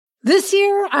This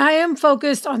year, I am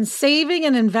focused on saving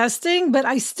and investing, but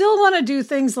I still want to do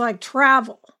things like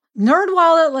travel.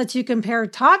 NerdWallet lets you compare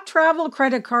top travel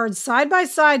credit cards side by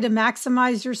side to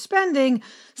maximize your spending,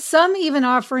 some even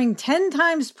offering 10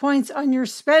 times points on your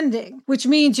spending, which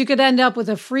means you could end up with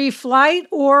a free flight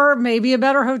or maybe a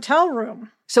better hotel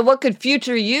room. So what could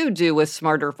future you do with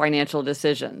smarter financial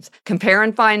decisions? Compare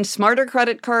and find smarter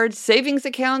credit cards, savings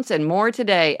accounts, and more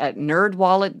today at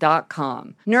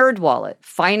nerdwallet.com. NerdWallet,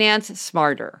 finance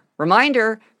smarter.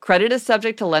 Reminder, credit is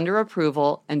subject to lender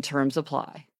approval and terms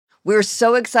apply. We're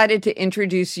so excited to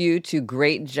introduce you to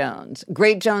Great Jones.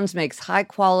 Great Jones makes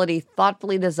high-quality,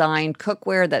 thoughtfully designed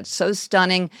cookware that's so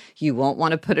stunning you won't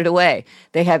want to put it away.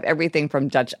 They have everything from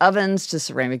Dutch ovens to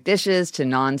ceramic dishes to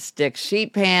non-stick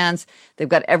sheet pans. They've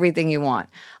got everything you want.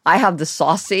 I have the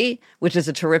Saucy, which is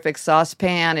a terrific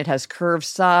saucepan. It has curved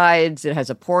sides. It has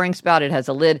a pouring spout. It has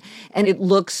a lid. And it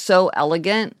looks so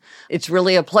elegant. It's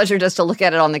really a pleasure just to look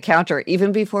at it on the counter,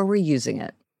 even before we're using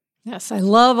it. Yes, I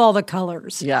love all the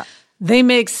colors. Yeah. They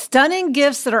make stunning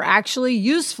gifts that are actually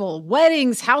useful.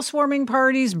 Weddings, housewarming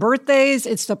parties, birthdays.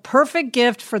 It's the perfect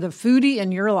gift for the foodie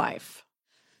in your life.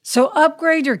 So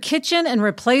upgrade your kitchen and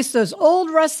replace those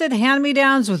old rusted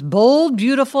hand-me-downs with bold,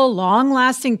 beautiful,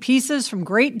 long-lasting pieces from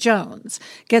Great Jones.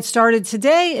 Get started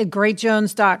today at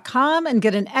greatjones.com and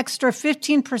get an extra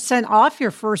 15% off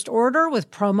your first order with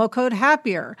promo code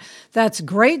HAPPIER. That's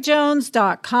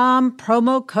greatjones.com,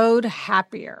 promo code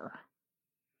HAPPIER.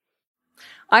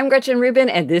 I'm Gretchen Rubin,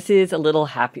 and this is A Little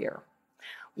Happier.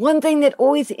 One thing that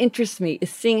always interests me is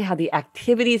seeing how the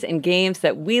activities and games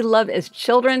that we love as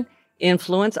children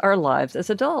influence our lives as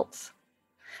adults.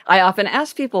 I often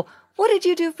ask people, what did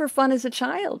you do for fun as a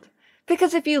child?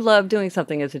 Because if you loved doing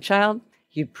something as a child,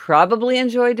 you'd probably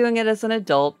enjoy doing it as an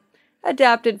adult,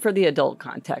 adapted for the adult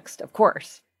context, of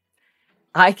course.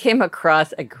 I came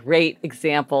across a great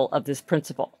example of this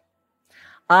principle.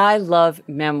 I love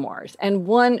memoirs, and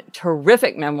one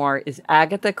terrific memoir is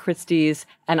Agatha Christie's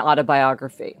An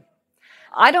Autobiography.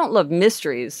 I don't love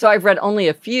mysteries, so I've read only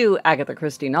a few Agatha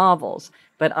Christie novels,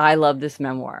 but I love this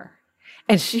memoir.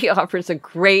 And she offers a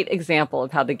great example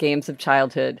of how the games of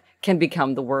childhood can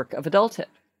become the work of adulthood.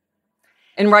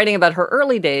 In writing about her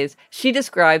early days, she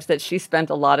describes that she spent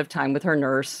a lot of time with her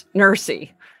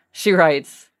Nursey. She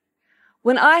writes,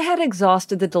 "When I had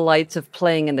exhausted the delights of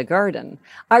playing in the garden,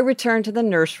 I returned to the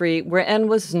nursery where N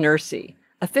was Nursey,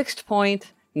 a fixed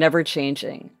point, never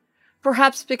changing.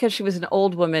 Perhaps because she was an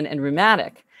old woman and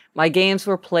rheumatic, my games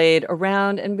were played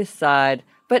around and beside,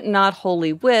 but not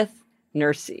wholly with,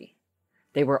 Nursey.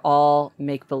 They were all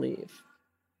make-believe."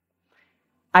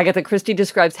 Agatha Christie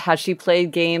describes how she played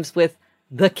games with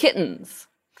the kittens.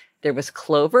 There was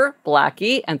Clover,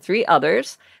 Blackie, and 3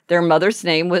 others. Their mother's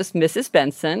name was Mrs.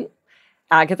 Benson.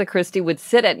 Agatha Christie would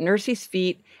sit at Nursey's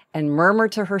feet and murmur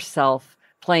to herself,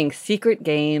 playing secret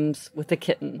games with the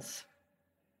kittens.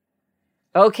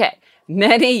 Okay,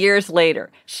 many years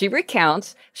later, she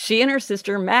recounts she and her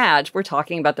sister Madge were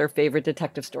talking about their favorite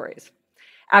detective stories.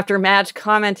 After Madge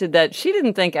commented that she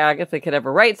didn't think Agatha could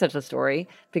ever write such a story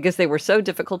because they were so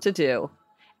difficult to do,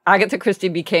 Agatha Christie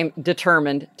became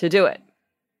determined to do it.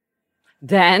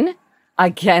 Then,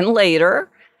 again later,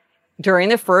 during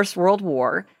the First World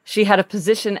War, she had a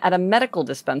position at a medical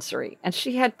dispensary, and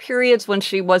she had periods when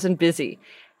she wasn't busy,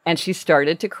 and she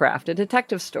started to craft a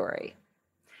detective story.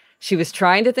 She was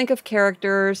trying to think of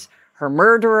characters, her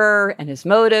murderer and his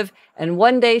motive, and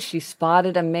one day she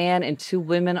spotted a man and 2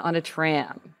 women on a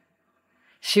tram.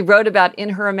 She wrote about in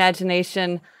her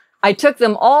imagination, "I took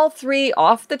them all 3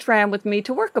 off the tram with me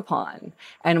to work upon,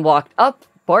 and walked up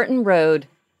Barton Road,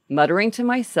 muttering to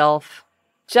myself,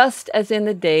 just as in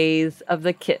the days of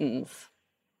the kittens."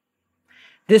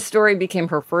 This story became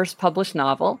her first published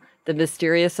novel, The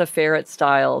Mysterious Affair at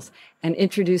Styles, and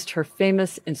introduced her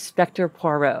famous Inspector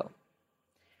Poirot.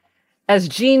 As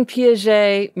Jean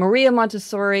Piaget, Maria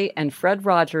Montessori, and Fred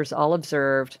Rogers all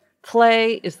observed,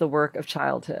 play is the work of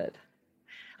childhood.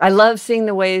 I love seeing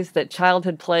the ways that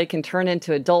childhood play can turn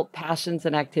into adult passions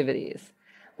and activities.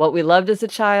 What we loved as a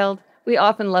child, we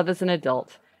often love as an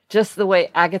adult, just the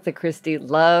way Agatha Christie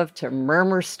loved to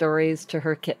murmur stories to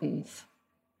her kittens.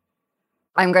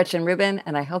 I'm Gretchen Rubin,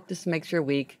 and I hope this makes your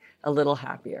week a little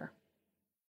happier.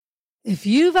 If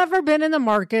you've ever been in the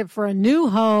market for a new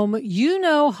home, you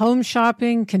know home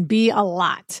shopping can be a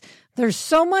lot. There's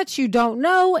so much you don't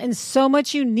know and so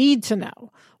much you need to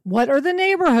know. What are the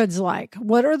neighborhoods like?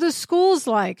 What are the schools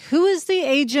like? Who is the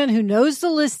agent who knows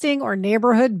the listing or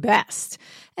neighborhood best?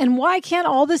 And why can't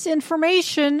all this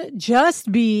information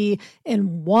just be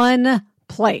in one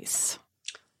place?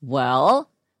 Well,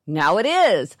 now it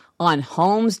is on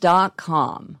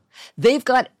Homes.com. They've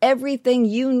got everything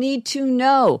you need to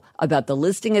know about the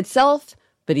listing itself,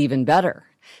 but even better,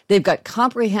 they've got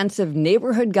comprehensive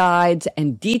neighborhood guides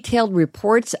and detailed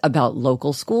reports about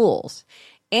local schools.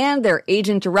 And their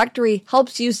agent directory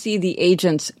helps you see the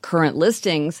agent's current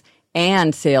listings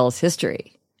and sales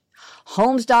history.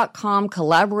 Homes.com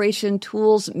collaboration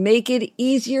tools make it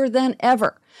easier than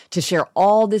ever to share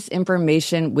all this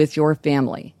information with your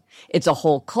family. It's a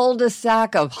whole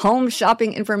cul-de-sac of home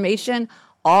shopping information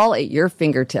all at your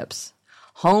fingertips.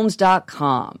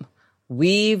 Homes.com.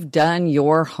 We've done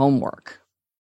your homework.